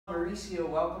Mauricio,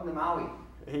 welcome to Maui.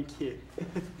 Thank you.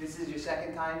 This is your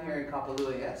second time here in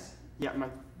Kapalua, yes? Yeah, my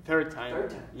third time. Third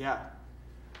time? Yeah.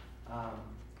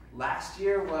 Last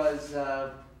year was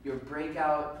your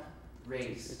breakout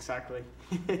race. Exactly.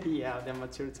 Yeah, the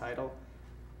amateur title.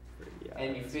 Yeah,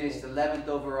 and you finished 11th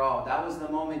overall. That was the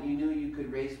moment you knew you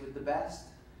could race with the best?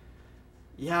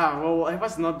 Yeah, well, I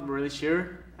was not really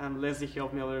sure, and Leslie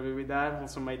helped me a little bit with that,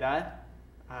 also my dad.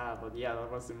 But yeah,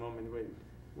 that was the moment when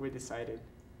we decided.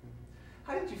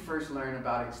 How did you first learn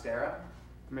about XTERRA?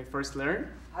 My first learn?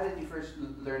 How did you first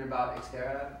learn about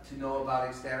XTERRA, to know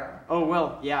about XTERRA? Oh,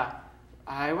 well, yeah.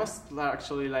 I was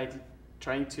actually like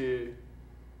trying to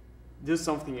do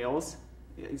something else.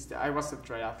 I was a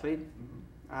triathlete,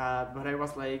 but I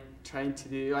was like trying to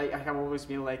do, I have always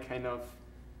been like kind of,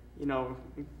 you know,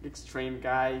 extreme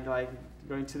guy, like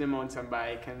going to the mountain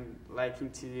bike and liking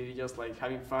to just like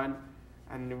having fun.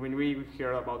 And when we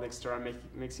heard about XTERRA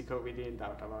Mexico, we didn't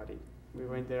doubt about it. We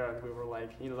went there and we were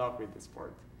like in love with the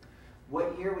sport.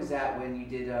 What year was that when you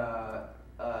did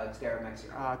XTERRA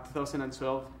Mexico?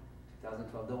 2012.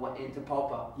 2012, the one in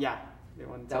Tapalpa? Yeah. The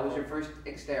one that was your first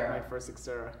XTERRA? My first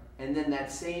XTERRA. And then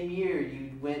that same year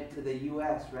you went to the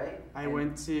US, right? I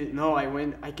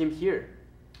came here.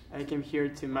 I came here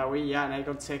to Maui, yeah, and I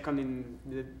got second in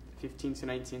the 15 to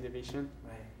 19 division.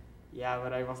 Right. Yeah,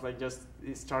 but I was like just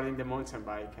starting the mountain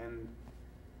bike and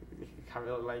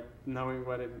like knowing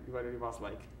what it was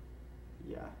like.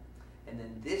 Yeah. And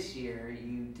then this year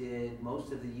you did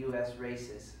most of the US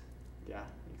races. Yeah,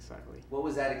 exactly. What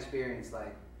was that experience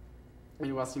like?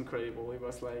 It was incredible. It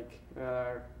was like,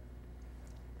 I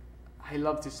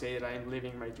love to say that I am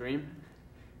living my dream,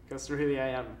 because really I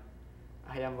am.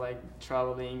 I am like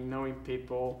traveling, knowing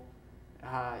people,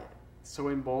 so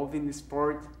involved in the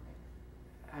sport.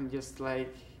 I'm just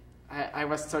like, I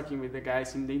was talking with the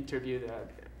guys in the interview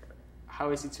that how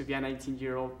is it to be a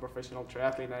 19-year-old professional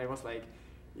triathlete, and I was like,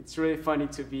 it's really funny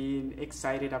to be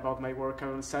excited about my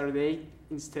workout on Saturday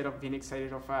instead of being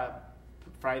excited of a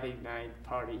Friday night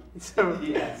party. So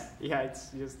yes. Yeah,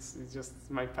 it's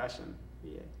just my passion.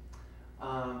 Yeah.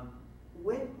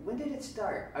 When did it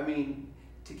start? I mean,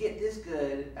 to get this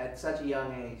good at such a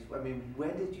young age, I mean,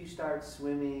 when did you start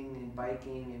swimming and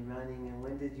biking and running, and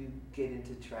when did you get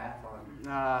into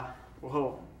triathlon?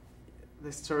 Well,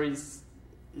 the story is,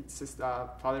 it's just a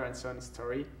father and son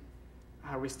story.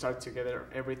 We start together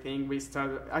everything.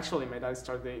 Actually my dad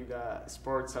started doing the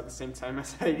sports at the same time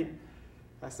as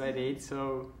I did.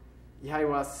 So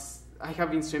yeah, I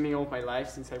have been swimming all my life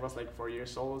since I was like 4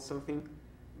 years old or something.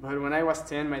 But when I was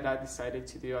 10, my dad decided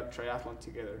to do a triathlon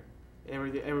together.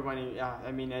 Everybody, yeah,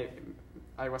 I mean,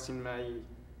 I was in my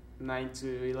 9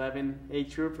 to 11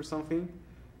 age group or something,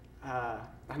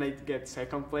 and I get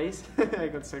second place. I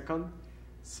got second.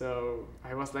 So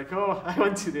I was like, oh, I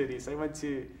want to do this. I want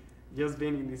to just be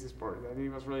in this sport. And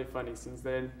it was really funny. Since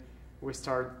then, we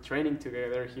started training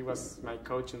together. He was my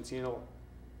coach until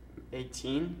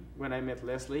 18 when I met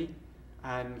Leslie,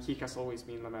 and he has always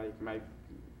been my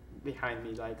behind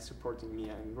me, like supporting me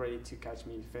and ready to catch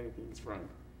me if anything is wrong.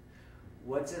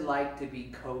 What's it like to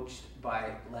be coached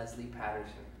by Leslie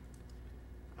Patterson?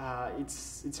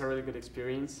 It's a really good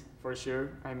experience for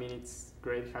sure. I mean, it's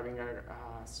great having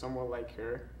someone like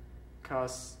her,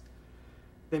 because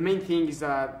the main thing is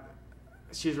that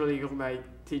she's really good, like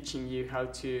teaching you how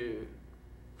to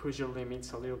push your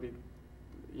limits a little bit,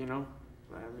 you know,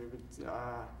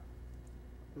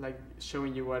 like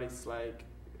showing you what it's like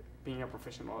being a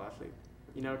professional athlete,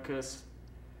 you know, because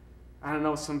I don't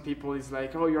know, some people is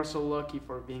like, oh, you're so lucky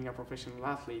for being a professional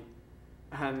athlete,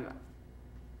 and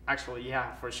actually,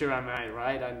 yeah, for sure am I,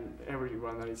 right? And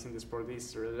everyone that is in the sport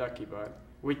is really lucky, but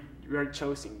we are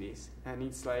choosing this, and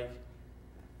it's like,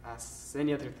 as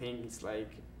any other thing, it's like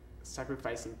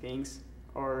sacrificing things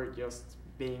or just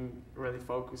being really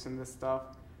focused on the stuff,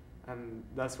 and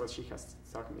that's what she has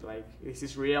taught me. Like, this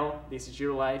is real, this is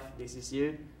your life, this is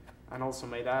you. And also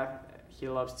my dad, he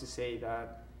loves to say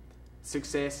that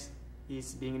success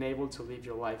is being able to live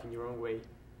your life in your own way.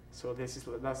 So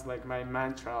that's like my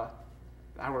mantra,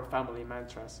 our family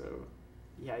mantra. So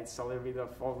yeah, it's a little bit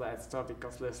of all that stuff,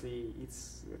 because Leslie,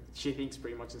 she thinks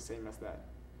pretty much the same as that.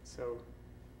 So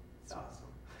it's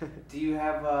awesome. Do you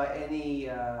have any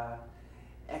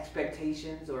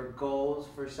expectations or goals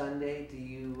for Sunday?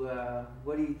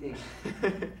 What do you think?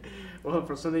 Well,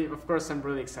 for Sunday, of course, I'm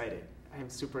really excited. I'm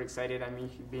super excited. I mean,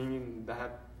 being in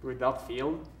with that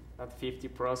field, that 50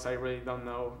 pros, I really don't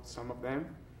know some of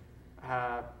them.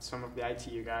 Some of the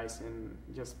ITU guys and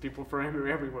just people from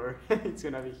everywhere. It's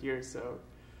gonna be here. So,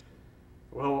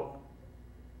 well,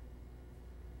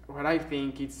 what I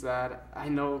think is that I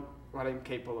know what I'm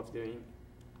capable of doing,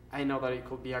 I know that it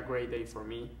could be a great day for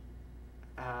me.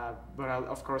 But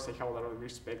of course, I have a lot of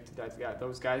respect to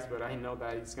those guys. But I know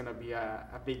that it's gonna be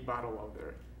a big battle out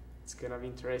there. It's gonna be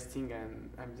interesting, and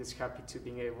I'm just happy to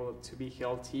being able to be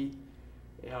healthy.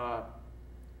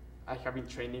 I have been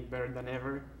training better than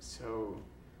ever, so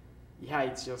yeah,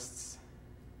 it's just,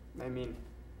 I mean,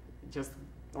 just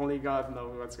only God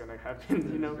knows what's gonna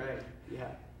happen, you know? Right.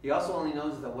 Yeah. He also only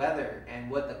knows the weather and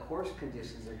what the course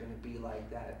conditions are going to be like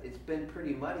that. It's been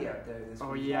pretty muddy out there this week.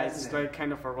 Oh yeah, it's like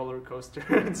kind of a roller coaster.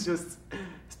 It's just,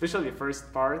 especially the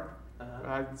first part,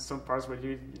 some parts where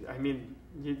you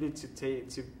need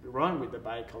to run with the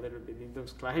bike a little bit in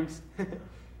those climbs.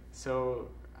 So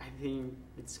I think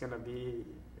it's gonna be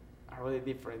a really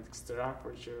different XTERRA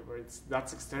for sure. But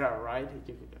that's XTERRA, right?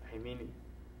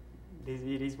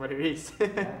 It is what it is.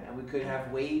 Yeah, and we could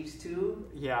have waves too.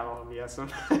 Yeah, well, yeah,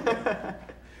 some.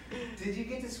 Did you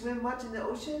get to swim much in the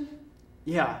ocean?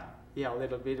 Yeah, a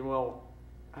little bit. Well,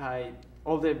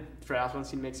 all the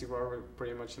triathlons in Mexico are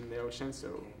pretty much in the ocean, so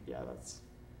okay. Yeah,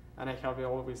 and I have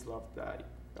always loved the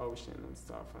ocean and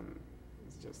stuff, and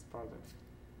it's just part of.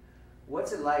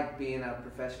 What's it like being a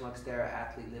professional XTERRA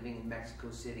athlete living in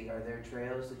Mexico City? Are there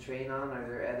trails to train on? Are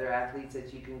there other athletes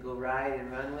that you can go ride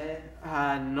and run with?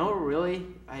 No, really.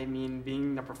 I mean,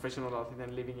 being a professional athlete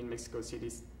and living in Mexico City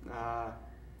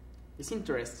is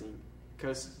interesting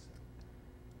because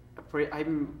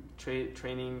I'm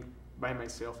training by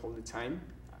myself all the time.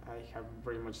 I have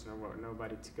pretty much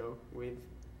nobody to go with,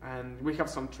 and we have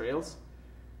some trails,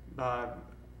 but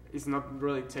it's not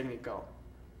really technical.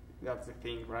 That's the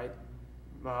thing, right?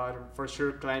 But for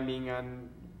sure, climbing and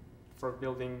for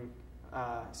building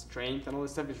strength and all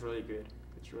this stuff is really good.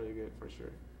 It's really good for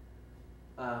sure.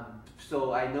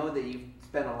 So I know that you've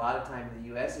spent a lot of time in the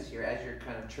U.S. this year as you're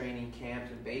kind of training camps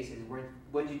and bases.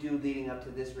 What did you do leading up to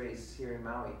this race here in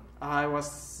Maui? I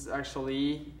was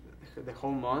actually the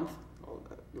whole month,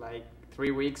 like 3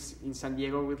 weeks in San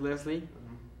Diego with Leslie,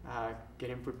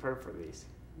 getting prepared for this.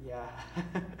 Yeah.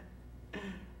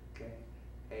 Okay.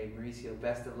 Hey, Mauricio,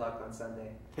 best of luck on Sunday.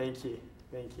 Thank you.